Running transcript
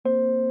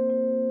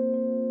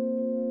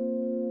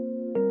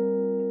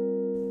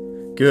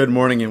Good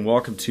morning and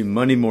welcome to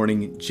Monday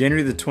morning,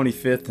 January the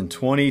 25th in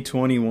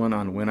 2021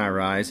 on When I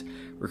Rise.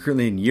 We're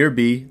currently in Year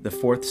B, the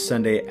fourth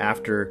Sunday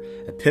after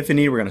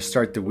Epiphany. We're going to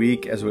start the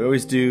week, as we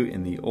always do,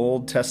 in the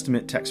Old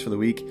Testament text for the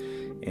week.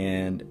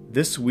 And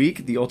this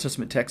week, the Old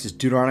Testament text is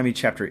Deuteronomy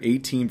chapter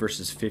 18,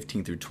 verses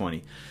 15 through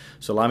 20.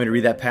 So allow me to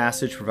read that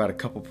passage, provide a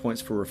couple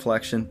points for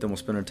reflection, then we'll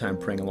spend our time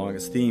praying along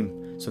its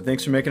theme. So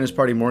thanks for making this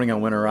party morning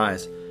on When I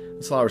Rise.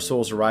 Let's allow our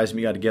souls to rise and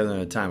meet God together in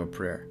a time of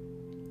prayer.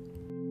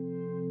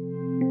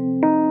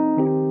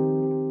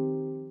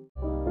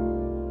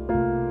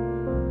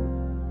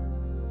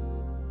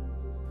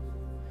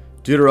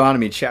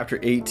 Deuteronomy chapter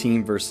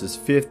 18, verses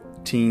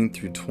 15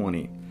 through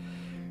 20.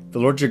 The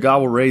Lord your God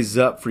will raise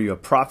up for you a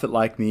prophet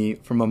like me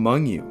from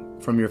among you,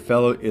 from your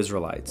fellow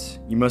Israelites.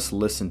 You must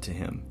listen to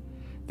him.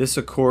 This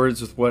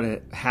accords with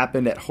what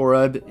happened at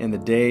Horeb in the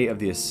day of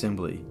the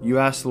assembly. You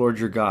asked the Lord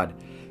your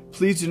God,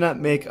 please do not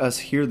make us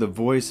hear the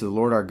voice of the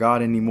Lord our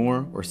God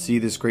anymore, or see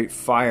this great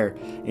fire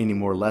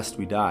anymore, lest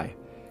we die.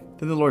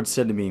 Then the Lord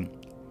said to me,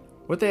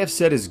 what they have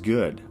said is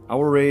good. I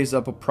will raise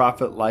up a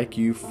prophet like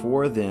you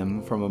for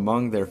them from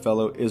among their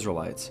fellow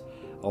Israelites.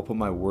 I'll put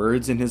my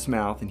words in his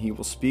mouth, and he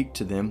will speak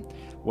to them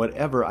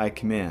whatever I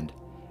command.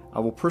 I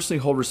will personally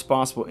hold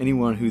responsible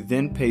anyone who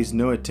then pays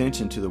no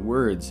attention to the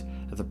words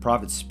that the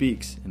prophet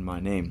speaks in my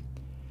name.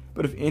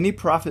 But if any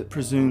prophet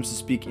presumes to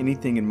speak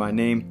anything in my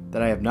name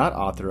that I have not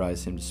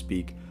authorized him to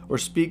speak, or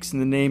speaks in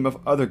the name of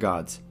other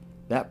gods,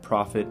 that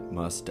prophet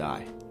must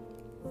die.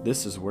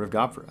 This is the word of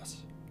God for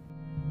us.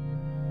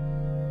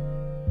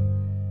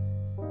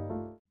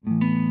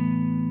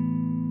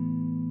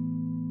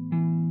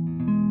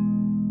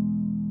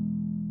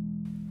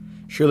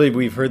 Surely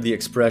we've heard the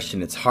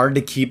expression, it's hard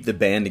to keep the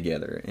band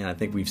together. And I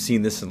think we've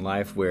seen this in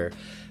life where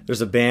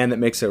there's a band that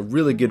makes a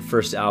really good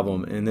first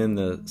album, and then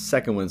the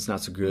second one's not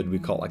so good. We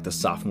call it like the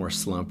sophomore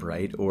slump,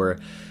 right? Or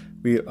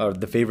we are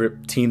the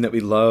favorite team that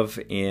we love,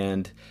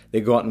 and they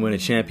go out and win a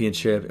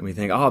championship, and we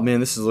think, oh man,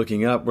 this is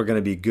looking up. We're going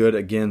to be good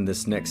again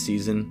this next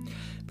season.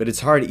 But it's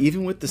hard,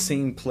 even with the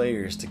same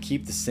players, to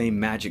keep the same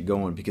magic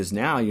going, because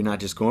now you're not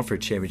just going for a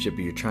championship,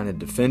 but you're trying to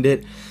defend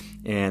it.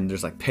 And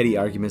there's like petty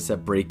arguments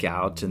that break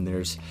out, and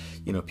there's,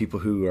 people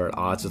who are at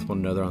odds with one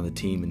another on the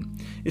team.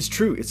 And it's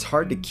true, it's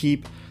hard to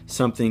keep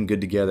something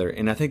good together.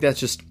 And I think that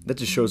just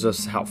shows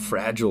us how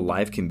fragile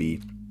life can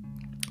be.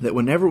 That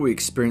whenever we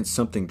experience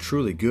something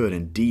truly good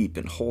and deep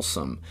and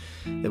wholesome,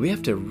 that we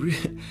have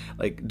to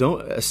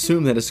don't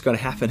assume that it's going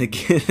to happen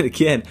again and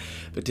again,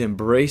 but to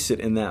embrace it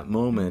in that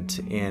moment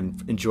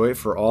and enjoy it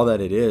for all that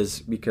it is,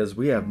 because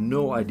we have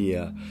no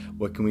idea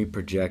what can we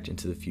project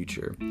into the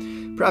future.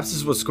 Perhaps this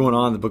is what's going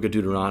on in the book of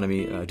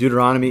Deuteronomy.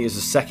 Deuteronomy is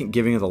the second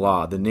giving of the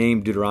law. The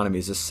name Deuteronomy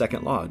is the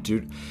second law.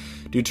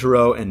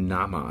 Deutero and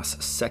Namas,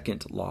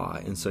 second law.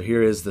 And so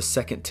here is the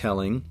second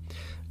telling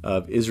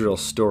of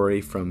Israel's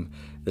story from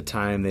the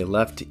time they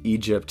left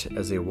Egypt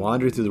as they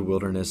wander through the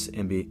wilderness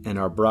and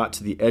are brought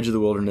to the edge of the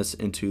wilderness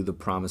into the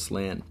promised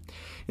land.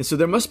 And so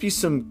there must be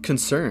some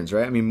concerns,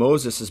 right? I mean,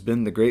 Moses has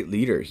been the great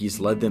leader. He's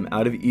led them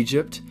out of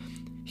Egypt.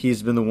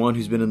 He's been the one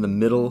who's been in the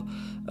middle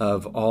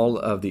of all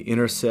of the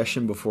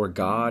intercession before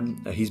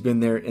God. He's been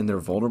there in their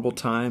vulnerable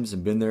times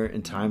and been there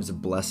in times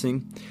of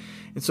blessing.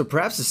 And so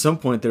perhaps at some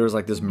point there was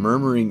like this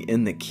murmuring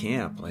in the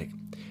camp, like,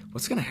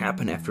 what's going to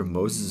happen after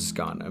Moses is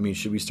gone? I mean,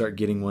 should we start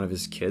getting one of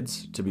his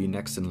kids to be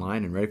next in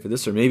line and ready for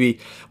this? Or maybe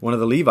one of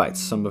the Levites,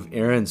 some of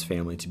Aaron's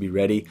family, to be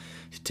ready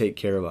to take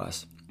care of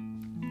us.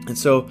 And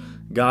so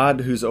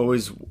God, who's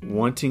always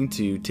wanting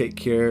to take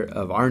care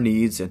of our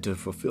needs and to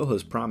fulfill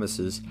his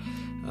promises,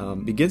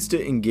 begins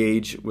to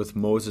engage with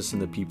Moses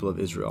and the people of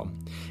Israel.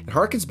 It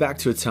harkens back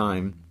to a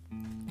time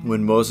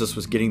when Moses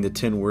was getting the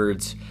 10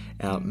 words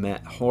out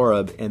at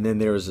Horeb, and then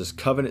there was this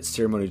covenant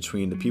ceremony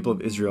between the people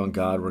of Israel and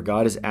God, where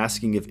God is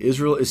asking if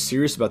Israel is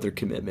serious about their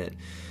commitment.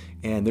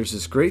 And there's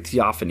this great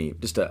theophany,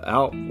 just an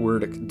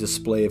outward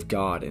display of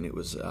God, and it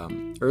was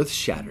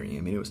earth-shattering.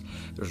 I mean, there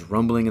was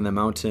rumbling in the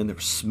mountain, there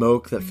was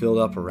smoke that filled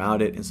up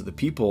around it, and so the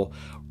people,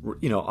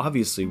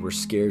 obviously were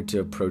scared to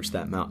approach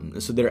that mountain.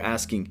 And so they're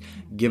asking,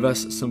 give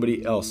us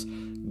somebody else.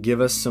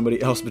 Give us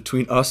somebody else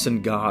between us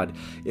and God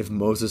if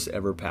Moses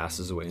ever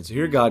passes away. And so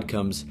here God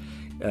comes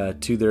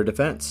to their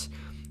defense.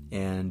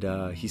 And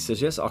he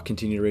says, yes, I'll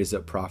continue to raise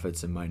up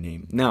prophets in my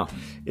name. Now,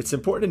 it's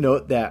important to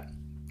note that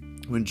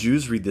when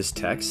Jews read this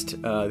text,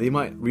 they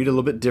might read a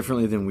little bit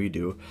differently than we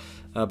do.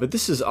 But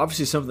this is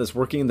obviously something that's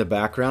working in the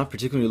background,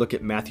 particularly when you look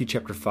at Matthew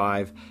chapter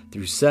 5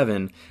 through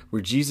 7,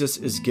 where Jesus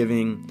is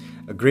giving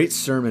a great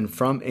sermon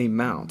from a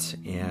mount.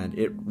 And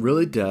it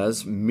really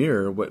does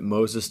mirror what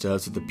Moses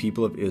does with the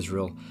people of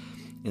Israel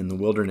in the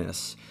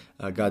wilderness.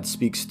 God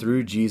speaks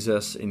through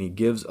Jesus, and he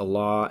gives a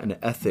law and an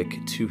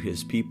ethic to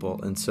his people.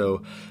 And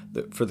so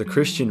for the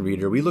Christian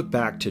reader, we look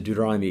back to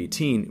Deuteronomy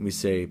 18 and we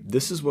say,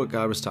 this is what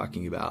God was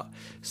talking about.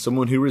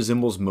 Someone who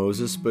resembles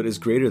Moses but is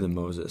greater than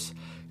Moses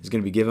is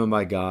going to be given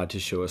by God to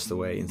show us the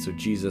way. And so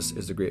Jesus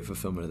is the great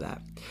fulfillment of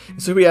that.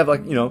 And so we have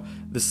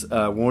this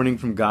warning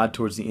from God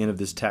towards the end of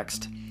this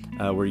text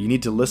where you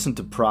need to listen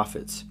to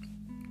prophets.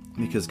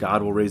 because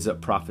God will raise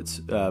up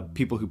prophets,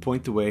 people who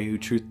point the way, who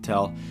truth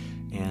tell,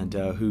 and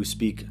who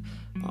speak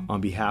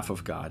on behalf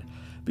of God.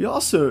 But you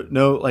also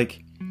know,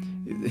 like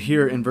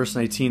here in verse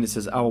 19, it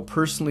says, I will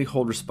personally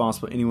hold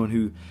responsible anyone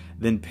who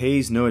then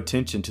pays no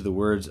attention to the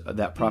words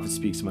that prophet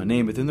speaks in my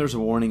name. But then there's a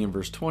warning in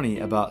verse 20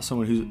 about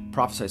someone who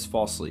prophesies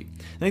falsely.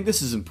 I think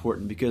this is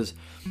important because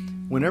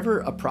whenever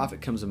a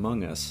prophet comes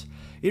among us,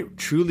 it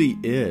truly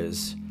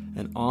is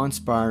an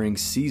awe-inspiring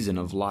season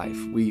of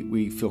life.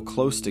 We feel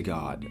close to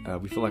God.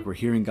 We feel like we're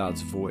hearing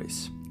God's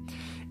voice.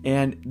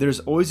 And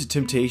there's always a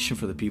temptation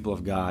for the people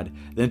of God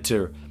then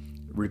to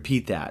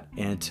repeat that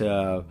and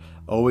to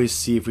always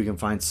see if we can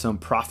find some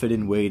prophet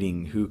in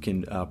waiting who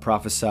can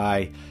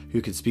prophesy,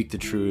 who can speak the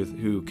truth,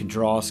 who can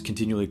draw us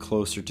continually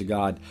closer to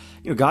God.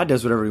 God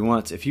does whatever He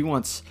wants. If He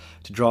wants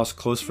to draw us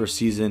close for a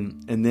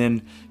season and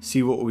then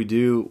see what we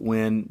do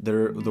when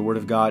the Word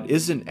of God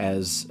isn't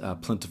as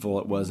plentiful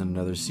it was in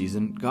another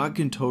season, God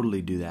can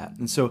totally do that.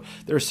 And so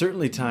there are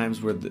certainly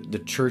times where the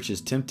church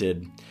is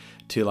tempted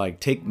to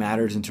take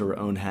matters into our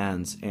own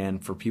hands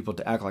and for people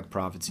to act like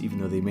prophets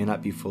even though they may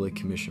not be fully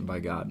commissioned by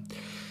God.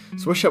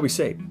 So what shall we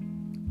say?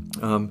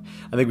 I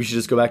think we should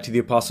just go back to the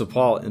Apostle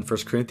Paul in 1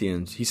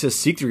 Corinthians. He says,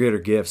 seek the greater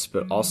gifts,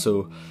 but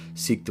also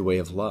seek the way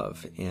of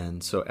love.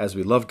 And so as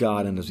we love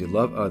God and as we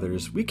love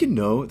others, we can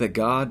know that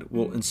God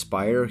will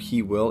inspire,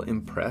 He will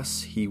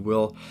impress, He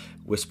will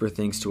whisper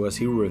things to us,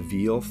 He will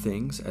reveal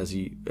things as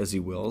He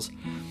wills.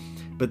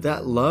 But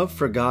that love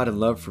for God and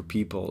love for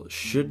people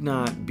should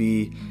not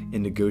be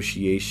in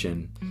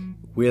negotiation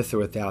with or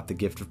without the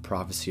gift of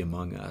prophecy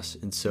among us.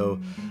 And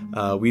so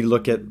we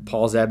look at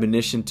Paul's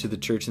admonition to the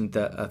church in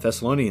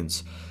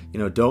Thessalonians.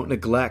 Don't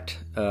neglect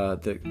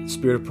the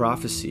spirit of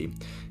prophecy.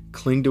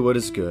 Cling to what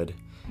is good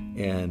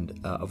and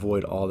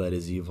avoid all that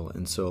is evil.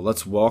 And so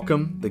let's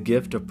welcome the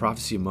gift of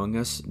prophecy among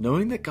us,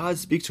 knowing that God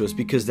speaks to us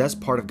because that's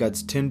part of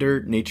God's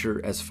tender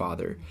nature as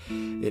Father.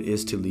 It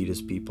is to lead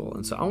His people.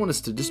 And so I want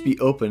us to just be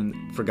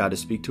open for God to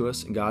speak to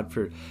us and God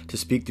to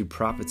speak through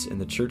prophets in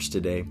the church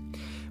today,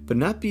 but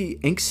not be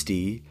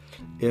angsty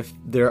if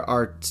there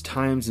are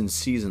times and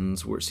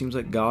seasons where it seems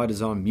like God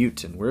is on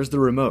mute and where's the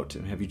remote?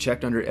 And have you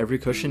checked under every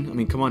cushion? I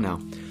mean, come on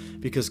now.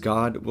 Because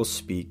God will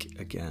speak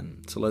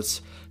again. So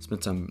let's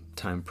spend some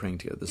time praying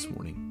together this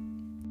morning.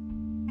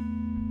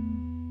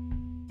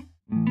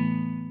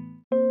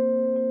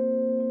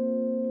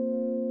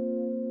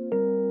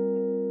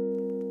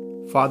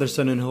 Father,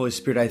 Son, and Holy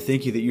Spirit, I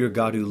thank You that You're a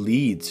God who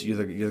leads. You're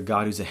the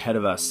God who's ahead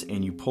of us,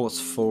 and You pull us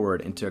forward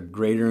into a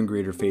greater and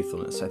greater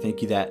faithfulness. I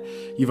thank You that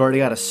You've already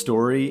got a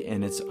story,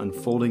 and it's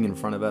unfolding in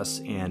front of us,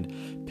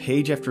 and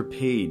page after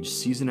page,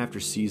 season after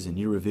season,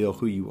 You reveal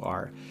who You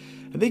are.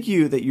 I thank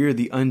You that You're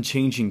the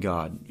unchanging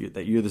God,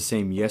 that You're the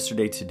same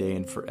yesterday, today,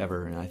 and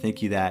forever. And I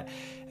thank You that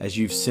as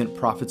You've sent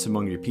prophets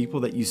among Your people,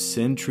 that You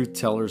send truth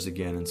tellers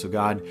again. And so,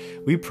 God,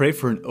 we pray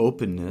for an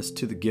openness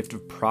to the gift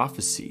of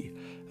prophecy.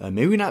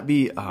 May we not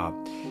be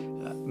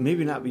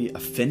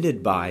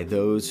offended by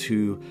those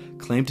who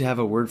claim to have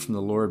a word from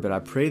the Lord, but I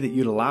pray that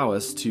You'd allow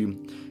us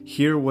to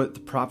hear what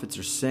the prophets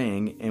are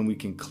saying, and we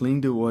can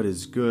cling to what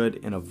is good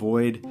and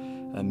avoid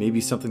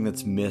maybe something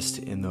that's missed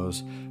in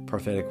those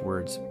prophetic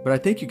words. But I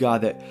thank You,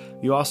 God, that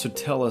You also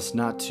tell us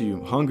not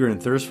to hunger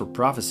and thirst for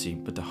prophecy,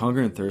 but to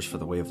hunger and thirst for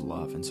the way of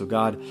love. And so,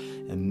 God,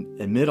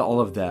 amid all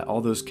of that,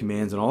 all those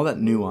commands and all that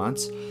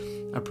nuance,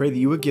 I pray that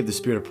You would give the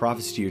spirit of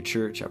prophecy to Your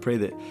church. I pray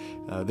that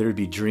there would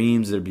be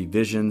dreams, there would be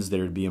visions,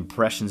 there would be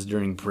impressions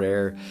during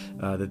prayer,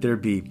 that there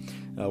would be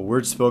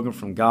words spoken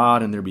from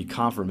God, and there would be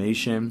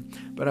confirmation.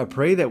 But I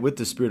pray that with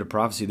the spirit of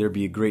prophecy, there would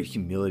be a great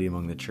humility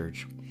among the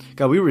church.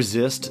 God, we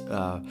resist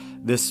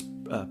this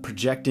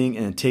projecting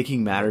and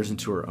taking matters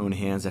into our own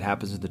hands that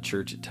happens in the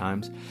church at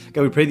times.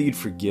 God, we pray that You'd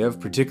forgive,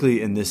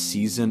 particularly in this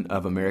season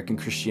of American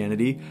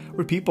Christianity,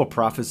 where people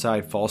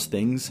prophesied false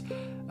things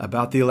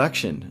about the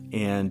election,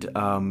 and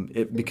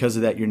because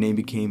of that, Your name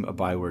became a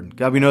byword.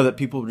 God, we know that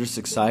people were just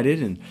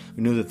excited, and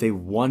we know that they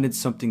wanted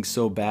something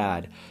so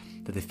bad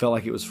that they felt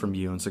like it was from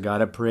You. And so,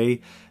 God, I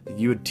pray that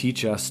You would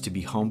teach us to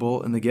be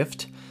humble in the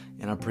gift,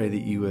 and I pray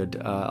that You would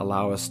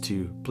allow us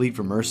to plead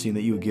for mercy, and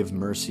that You would give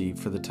mercy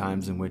for the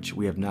times in which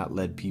we have not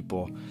led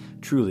people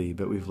truly,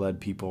 but we've led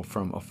people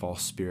from a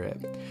false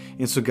spirit.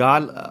 And so,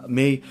 God,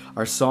 may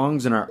our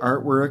songs and our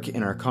artwork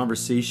and our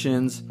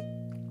conversations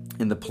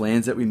and the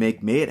plans that we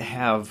make, may it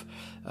have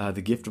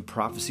the gift of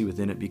prophecy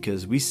within it,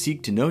 because we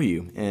seek to know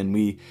You, and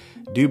we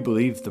do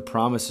believe the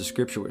promise of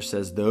Scripture which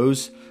says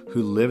those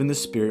who live in the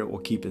Spirit will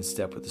keep in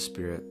step with the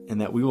Spirit,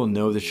 and that we will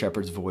know the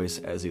shepherd's voice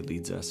as He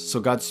leads us. So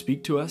God,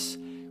 speak to us.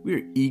 We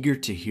are eager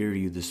to hear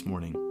You this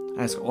morning.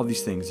 I ask all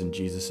these things in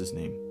Jesus'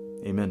 name.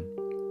 Amen.